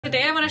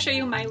today I want to show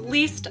you my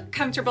least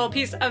comfortable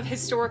piece of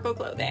historical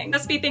clothing. You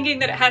must be thinking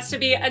that it has to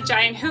be a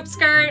giant hoop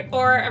skirt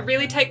or a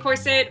really tight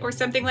corset or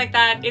something like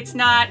that. It's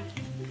not.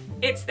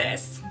 It's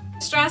this.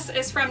 This dress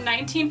is from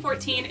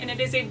 1914 and it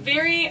is a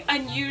very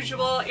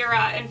unusual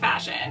era in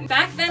fashion.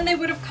 Back then they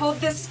would have called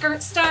this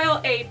skirt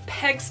style a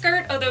peg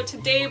skirt, although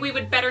today we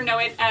would better know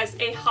it as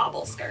a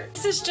hobble skirt.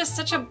 This is just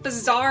such a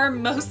bizarre,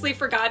 mostly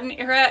forgotten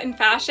era in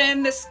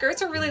fashion. The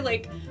skirts are really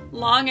like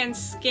long and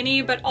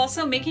skinny, but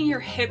also making your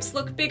hips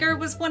look bigger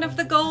was one of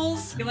the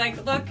goals. Like,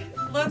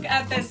 look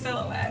at this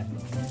silhouette.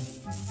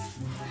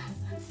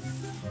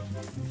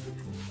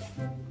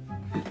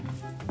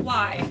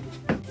 Why?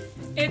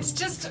 It's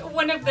just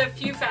one of the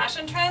few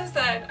fashion trends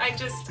that I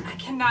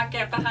cannot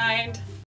get behind.